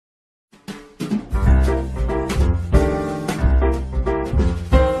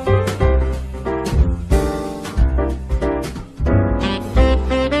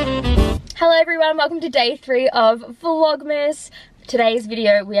everyone, welcome to day 3 of Vlogmas. Today's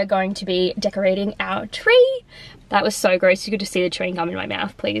video we are going to be decorating our tree. That was so gross, you could just see the chewing gum in my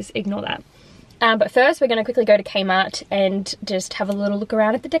mouth, please ignore that. But first we're going to quickly go to Kmart and just have a little look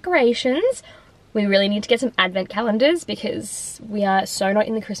around at the decorations. We really need to get some advent calendars because we are so not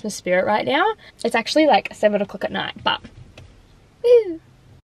in the Christmas spirit right now. It's actually like 7 o'clock at night, but woo!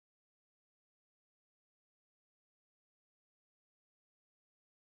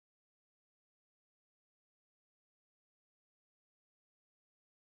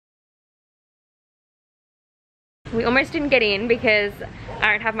 We almost didn't get in because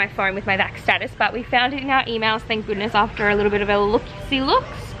I don't have my phone with my back status, but we found it in our emails, thank goodness, after a little bit of a look-see looks.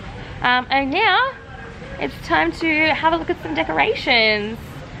 And now it's time to have a look at some decorations.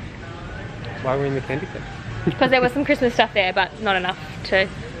 Why were we in the candy section? Because there was some Christmas stuff there, but not enough to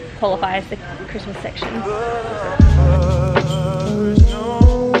qualify as the Christmas section.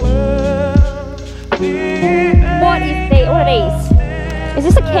 What are these? Is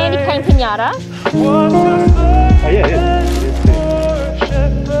this a candy cane pinata? Oh yeah, yeah.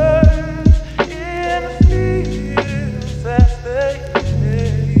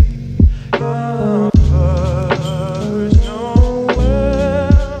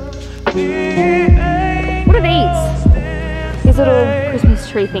 What are these? These little Christmas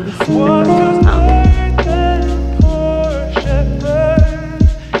tree things.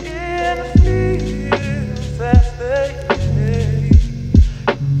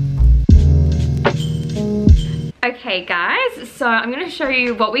 Okay guys, so I'm going to show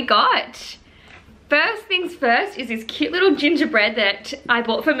you what we got. First things first is this cute little gingerbread that I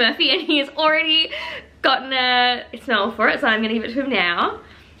bought for Murphy, and he has already gotten a smell for it, so I'm going to give it to him now.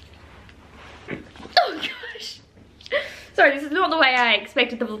 Oh gosh. Sorry, this is not the way I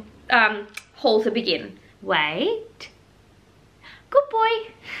expected the haul to begin. Wait. Good boy.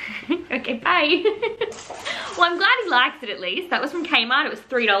 Okay, bye. Well, I'm glad he likes it at least. That was from Kmart, it was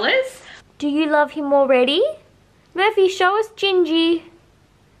 $3. Do you love him already? Murphy, show us Gingy.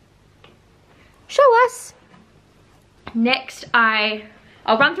 Show us. Next, I'll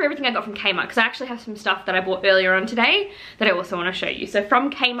run through everything I got from Kmart because I actually have some stuff that I bought earlier on today that I also want to show you. So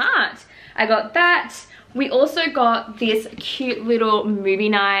from Kmart, I got that. We also got this cute little movie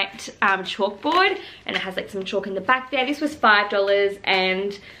night chalkboard, and it has like some chalk in the back there. This was $5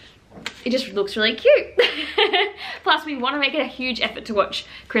 and it just looks really cute. Plus we want to make it a huge effort to watch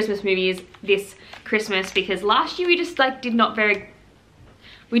Christmas movies this Christmas because last year we just like did not like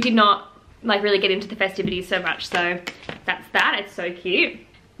really get into the festivities so much, so that's that. It's so cute.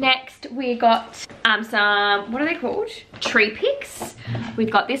 Next we got some, what are they called? Tree picks. We've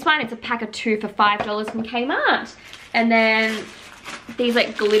got this one, it's a pack of 2 for $5 from Kmart. And then these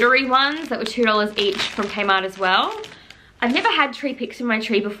like glittery ones that were $2 each from Kmart as well. I've never had tree picks in my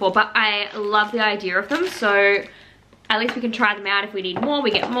tree before, but I love the idea of them, so at least we can try them out. If we need more,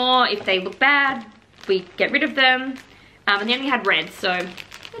 we get more. If they look bad, we get rid of them. And they only had red, so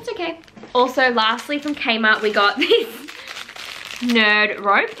that's okay. Also, lastly from Kmart, we got this nerd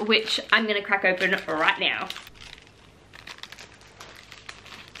rope, which I'm gonna crack open right now.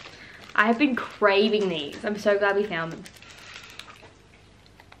 I have been craving these. I'm so glad we found them.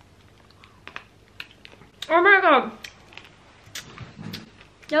 Oh my god.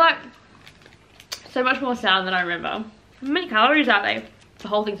 They're like so much more sour than I remember. How many calories are they? The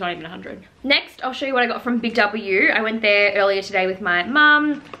whole thing's not even 100. Next, I'll show you what I got from Big W. I went there earlier today with my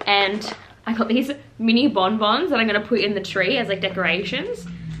mum and I got these mini bonbons that I'm gonna put in the tree as like decorations.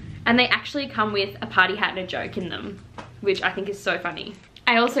 And they actually come with a party hat and a joke in them, which I think is so funny.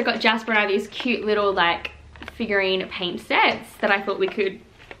 I also got Jasper and I these cute little like figurine paint sets that I thought we could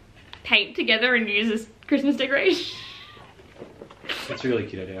paint together and use as Christmas decoration. It's a really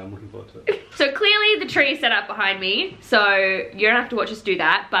cute idea, I'm looking forward to it. So clearly the tree is set up behind me, so you don't have to watch us do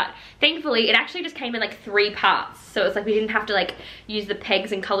that, but thankfully it actually just came in like 3 parts. So it's like we didn't have to like use the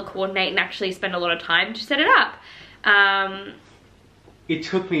pegs and color coordinate and actually spend a lot of time to set it up. It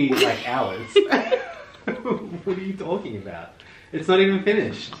took me like hours. What are you talking about? It's not even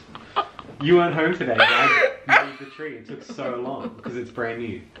finished. You weren't home today, I made the tree. It took so long because it's brand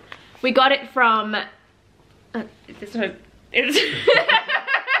new. We got it from... it's not... It's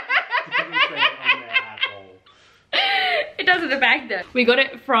it does at the back though. We got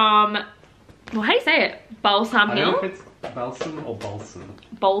it from, well, how do you say it? Balsam Hill? I don't know if it's balsam or balsam.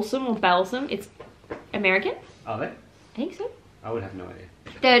 Balsam or balsam. It's American? Are they? I think so. I would have no idea.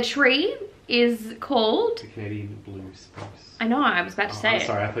 The tree is called... The Canadian Blue Spruce. I know, I was about to say it.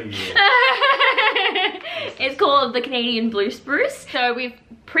 Sorry, I thought you were... It's called the Canadian Blue Spruce. So we've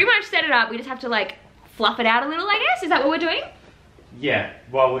pretty much set it up. We just have to like fluff it out a little, I guess. Is that what we're doing? Yeah,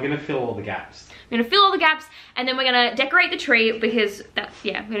 well, we're going to fill all the gaps. We're gonna fill all the gaps, and then we're gonna decorate the tree because that's,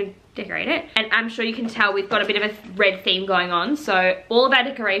 yeah, we're gonna decorate it. And I'm sure you can tell we've got a bit of a red theme going on. So all of our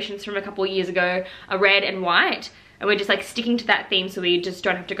decorations from a couple of years ago are red and white, and we're just like sticking to that theme so we just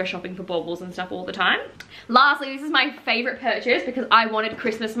don't have to go shopping for baubles and stuff all the time. Lastly, this is my favorite purchase because I wanted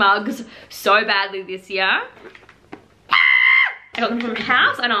Christmas mugs so badly this year. I got them from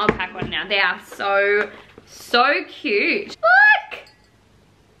House, and I'll pack one now. They are so cute. Look!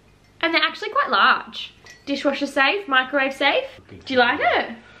 And they're actually quite large. Dishwasher safe, microwave safe. Do you like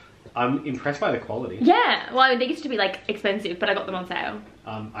it? I'm impressed by the quality. Yeah, well, I mean, they used to be like expensive, but I got them on sale.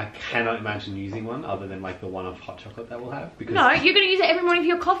 I cannot imagine using one other than like the one of hot chocolate that we'll have. Because no, you're gonna use it every morning for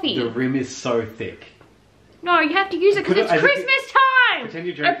your coffee. The rim is so thick. No, you have to use it because it's Christmas time. Pretend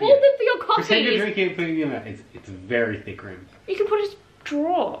you're drinking I bought them for your coffee. Pretend you're drinking it, putting it in your mouth. It's a very thick rim. You can put a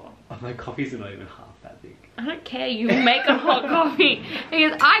straw. Oh, my coffees are not even half that thick. I don't care, you make a hot coffee.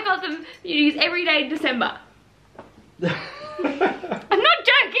 Because I got them you use every day in December. I'm not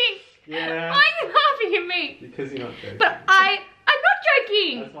joking. Yeah. Why are you laughing at me? Because you're not joking. But I'm not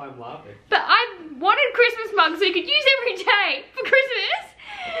joking. That's why I'm laughing. But I wanted Christmas mugs so you could use every day for Christmas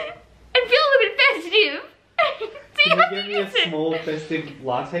and feel a little bit festive. So you have to use it. Can you give me a small festive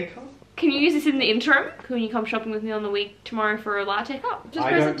latte cup? Can you use this in the interim? Can you come shopping with me on the week tomorrow for a latte cup?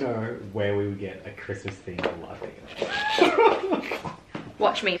 I don't know where we would get a Christmas themed latte cup.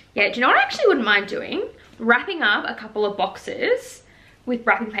 Watch me. Yeah, do you know what I actually wouldn't mind doing? Wrapping up a couple of boxes with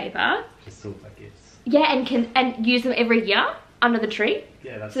wrapping paper. Just look like gifts. Yeah, and use them every year under the tree.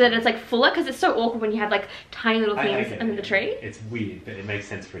 Yeah, that's so that it's like fuller, because it's so awkward when you have like tiny little things under the tree. It's weird, but it makes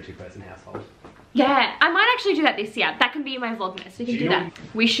sense for a two-person household. Yeah, I might actually do that this year. That can be in my vlogmas. We can do that.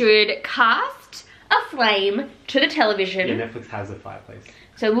 We should cast a flame to the television. Yeah, Netflix has a fireplace.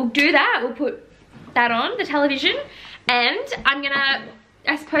 So we'll do that. We'll put that on the television, and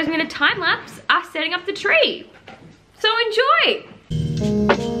I suppose I'm gonna time lapse us setting up the tree. So enjoy.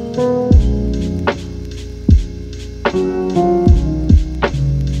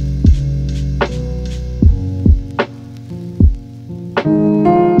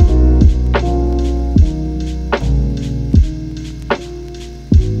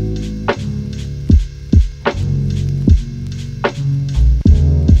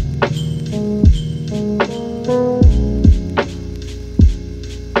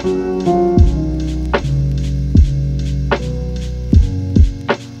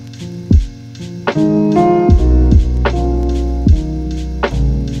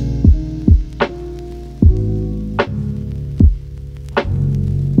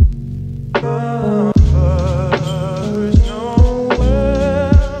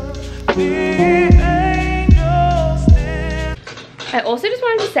 I also just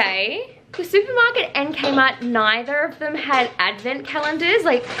wanted to say, the supermarket and Kmart, neither of them had advent calendars.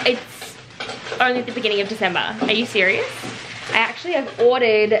 Like, it's only the beginning of December. Are you serious? I actually have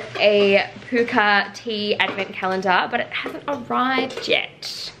ordered a Puka tea advent calendar, but it hasn't arrived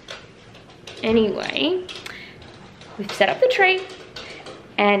yet. Anyway, we've set up the tree,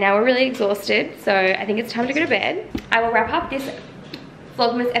 and now we're really exhausted, so I think it's time to go to bed. I will wrap up this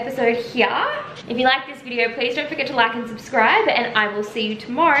Vlogmas episode here. If you like this video, please don't forget to like and subscribe, and I will see you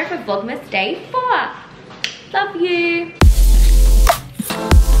tomorrow for Vlogmas Day 4. Love you.